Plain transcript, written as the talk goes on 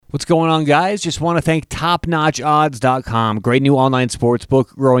What's going on, guys? Just want to thank TopNotchOdds.com. Great new online sportsbook,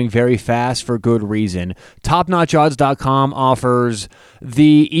 growing very fast for good reason. TopNotchOdds.com offers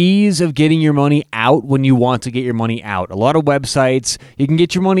the ease of getting your money out when you want to get your money out. A lot of websites, you can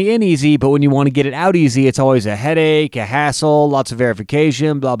get your money in easy, but when you want to get it out easy, it's always a headache, a hassle, lots of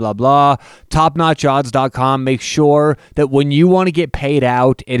verification, blah, blah, blah. TopNotchOdds.com makes sure that when you want to get paid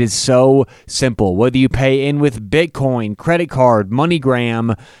out, it is so simple. Whether you pay in with Bitcoin, credit card,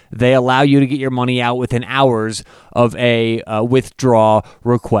 MoneyGram, they allow you to get your money out within hours of a withdrawal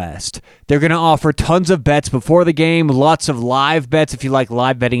request. They're going to offer tons of bets before the game, lots of live bets if you like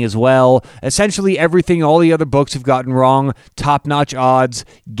live betting as well. Essentially everything all the other books have gotten wrong, Top Notch Odds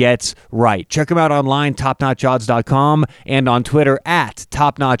gets right. Check them out online, topnotchodds.com, and on Twitter at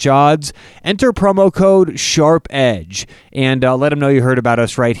Top Notch Odds. Enter promo code SharpEdge and let them know you heard about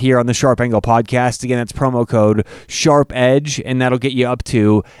us right here on the Sharp Angle Podcast. Again, that's promo code SharpEdge, and that'll get you up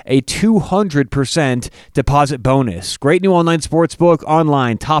to a 200% deposit bonus. Great new online sportsbook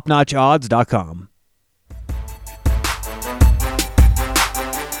online, topnotchodds.com.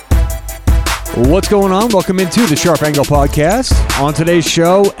 What's going on? Welcome into the Sharp Angle Podcast. On today's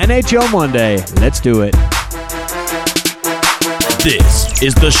show, NHL Monday. Let's do it. This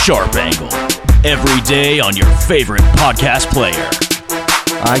is the Sharp Angle. Every day on your favorite podcast player.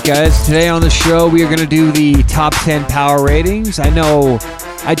 All right, guys. Today on the show, we are going to do the top 10 power ratings. I know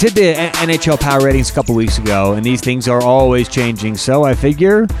I did the NHL power ratings a couple weeks ago, and these things are always changing. So I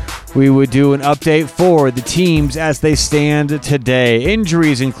figure we would do an update for the teams as they stand today.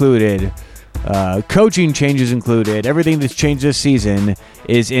 Injuries included. Coaching changes included. Everything that's changed this season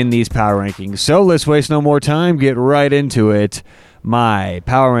is in these power rankings. So let's waste no more time. Get right into it. My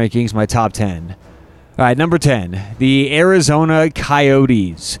power rankings, my top 10. All right, number 10, the Arizona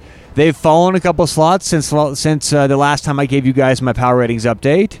Coyotes. They've fallen a couple slots since the last time I gave you guys my power ratings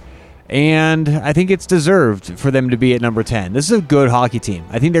update, and I think it's deserved for them to be at number 10. This is a good hockey team.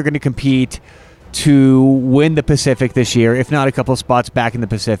 I think they're going to compete to win the Pacific this year, if not a couple spots back in the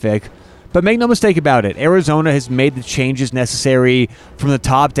Pacific. But make no mistake about it, Arizona has made the changes necessary from the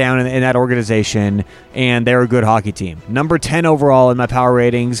top down in that organization, and they're a good hockey team. Number 10 overall in my power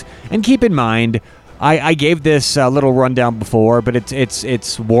ratings, and keep in mind, I gave this little rundown before, but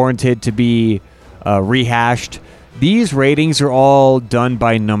it's warranted to be rehashed. These ratings are all done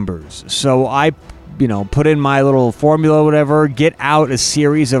by numbers. So I put in my little formula, whatever, get out a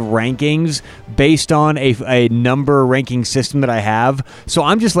series of rankings based on a number ranking system that I have. So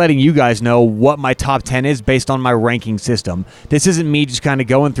I'm just letting you guys know what my top 10 is based on my ranking system. This isn't me just kind of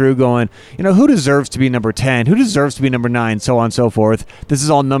going through going, who deserves to be number 10? Who deserves to be number 9? So on and so forth. This is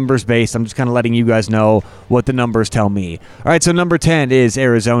all numbers based. I'm just kind of letting you guys know what the numbers tell me. All right, so number 10 is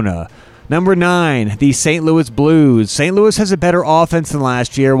Arizona. Number 9, the St. Louis Blues. St. Louis has a better offense than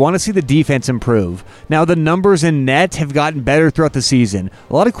last year. Want to see the defense improve. Now, the numbers in net have gotten better throughout the season.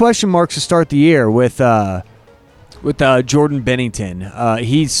 A lot of question marks to start the year with Jordan Binnington.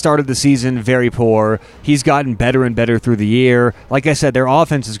 He started the season very poor. He's gotten better and better through the year. Like I said, their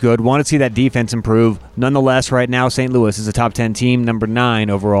offense is good. Want to see that defense improve. Nonetheless, right now, St. Louis is a top 10 team, number 9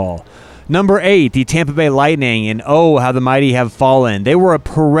 overall. Number 8, the Tampa Bay Lightning, and oh, how the mighty have fallen. They were a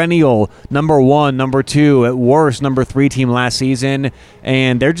perennial number 1, number 2, at worst, number 3 team last season,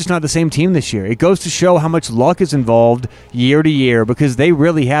 and they're just not the same team this year. It goes to show how much luck is involved year to year because they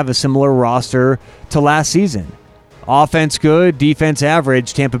really have a similar roster to last season. Offense good, defense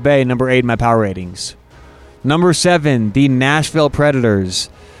average, Tampa Bay, number 8 in my power ratings. Number 7, the Nashville Predators.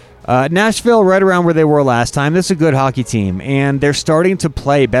 Nashville, right around where they were last time. This is a good hockey team, and they're starting to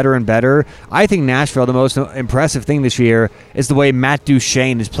play better and better. I think Nashville, the most impressive thing this year is the way Matt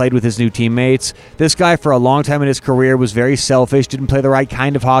Duchene has played with his new teammates. This guy, for a long time in his career, was very selfish, didn't play the right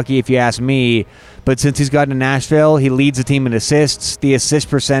kind of hockey, if you ask me. But since he's gotten to Nashville, he leads the team in assists. The assist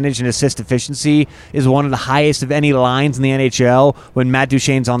percentage and assist efficiency is one of the highest of any lines in the NHL when Matt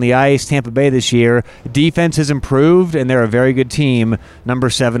Duchene's on the ice. Tampa Bay this year, defense has improved, and they're a very good team, number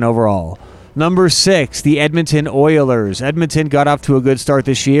 7 overall. Number 6, the Edmonton Oilers. Edmonton got off to a good start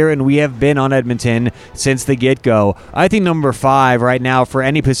this year, and we have been on Edmonton since the get-go. I think number 5 right now for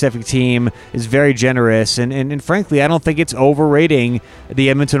any Pacific team is very generous, and frankly, I don't think it's overrating the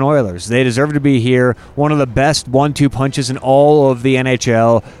Edmonton Oilers. They deserve to be here. One of the best 1-2 punches in all of the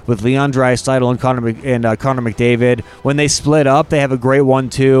NHL with Leon Draisaitl and Connor McDavid. When they split up, they have a great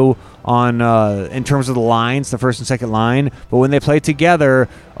 1-2 on in terms of the lines, the first and second line. But when they play together,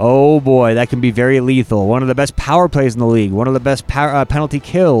 oh boy, that can be very lethal. One of the best power plays in the league, one of the best penalty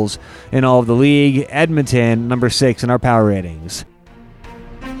kills in all of the league. Edmonton, number 6 in our power ratings.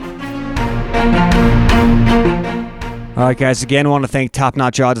 All right, guys, again, I want to thank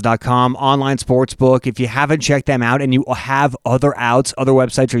TopNotchOdds.com, online sportsbook. If you haven't checked them out and you have other outs, other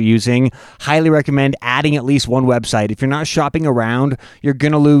websites you're using, highly recommend adding at least one website. If you're not shopping around, you're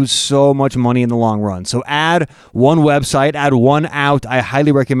going to lose so much money in the long run. So add one website, add one out. I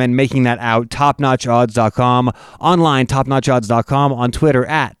highly recommend making that out, TopNotchOdds.com, online, TopNotchOdds.com, on Twitter,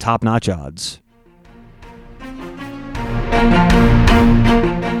 at TopNotchOdds.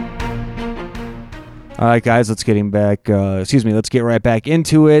 All right, guys, let's get right back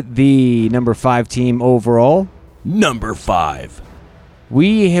into it. The number 5 team overall. Number 5.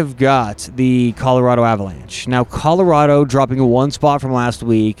 We have got the Colorado Avalanche. Now, Colorado dropping one spot from last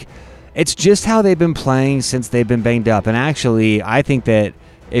week. It's just how they've been playing since they've been banged up. And actually, I think that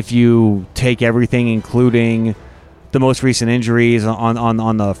if you take everything, including the most recent injuries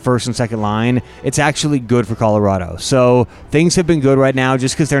on the first and second line, it's actually good for Colorado. So things have been good right now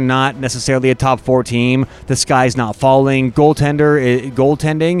just because they're not necessarily a top 4 team. The sky's not falling.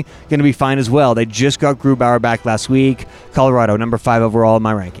 Goaltending going to be fine as well. They just got Grubauer back last week. Colorado, number 5 overall in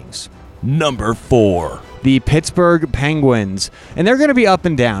my rankings. Number 4. The Pittsburgh Penguins. And they're going to be up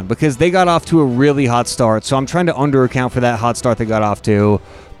and down because they got off to a really hot start. So I'm trying to under-account for that hot start they got off to.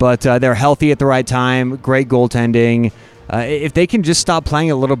 But they're healthy at the right time. Great goaltending. If they can just stop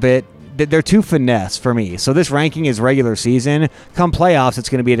playing a little bit, they're too finesse for me. So this ranking is regular season. Come playoffs, it's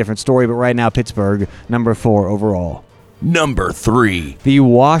going to be a different story. But right now, Pittsburgh, number 4 overall. Number 3. The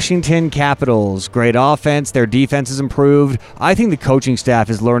Washington Capitals. Great offense. Their defense is improved. I think the coaching staff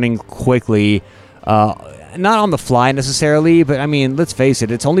is learning quickly. Not on the fly necessarily, but I mean, let's face it,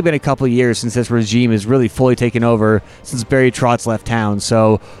 it's only been a couple of years since this regime has really fully taken over since Barry Trotz left town.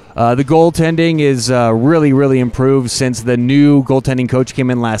 So the goaltending is really, really improved since the new goaltending coach came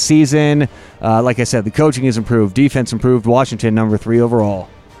in last season. Like I said, the coaching is improved, defense improved. Washington, number 3 overall.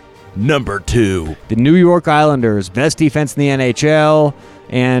 Number 2. The New York Islanders, best defense in the NHL,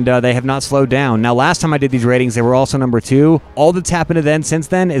 and they have not slowed down. Now, last time I did these ratings, they were also number 2. All that's happened since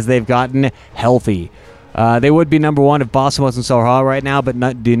then is they've gotten healthy. They would be number 1 if Boston wasn't so hot right now, but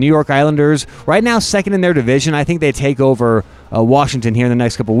the New York Islanders, right now second in their division. I think they take over Washington here in the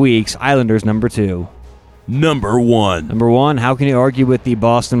next couple weeks. Islanders, number 2. Number 1. Number 1, how can you argue with the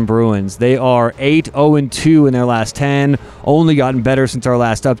Boston Bruins? They are 8-0-2 in their last 10, only gotten better since our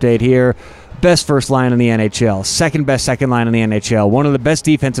last update here. Best first line in the NHL, second best second line in the NHL, one of the best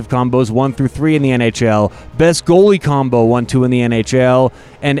defensive combos 1 through 3 in the NHL, best goalie combo 1-2 in the NHL,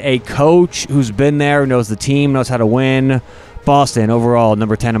 and a coach who's been there, knows the team, knows how to win. Boston, overall,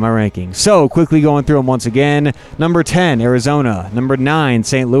 number 10 in my rankings. So, quickly going through them once again. Number 10, Arizona. Number 9,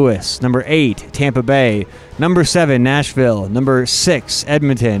 St. Louis. Number 8, Tampa Bay. Number 7, Nashville. Number 6,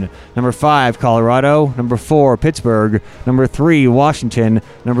 Edmonton. Number 5, Colorado. Number 4, Pittsburgh. Number 3, Washington.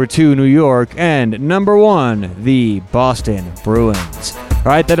 Number 2, New York. And number 1, the Boston Bruins. All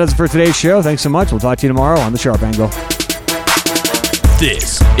right, that does it for today's show. Thanks so much. We'll talk to you tomorrow on The Sharp Angle.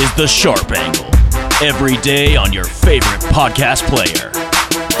 This is The Sharp Angle. Every day on your favorite podcast player.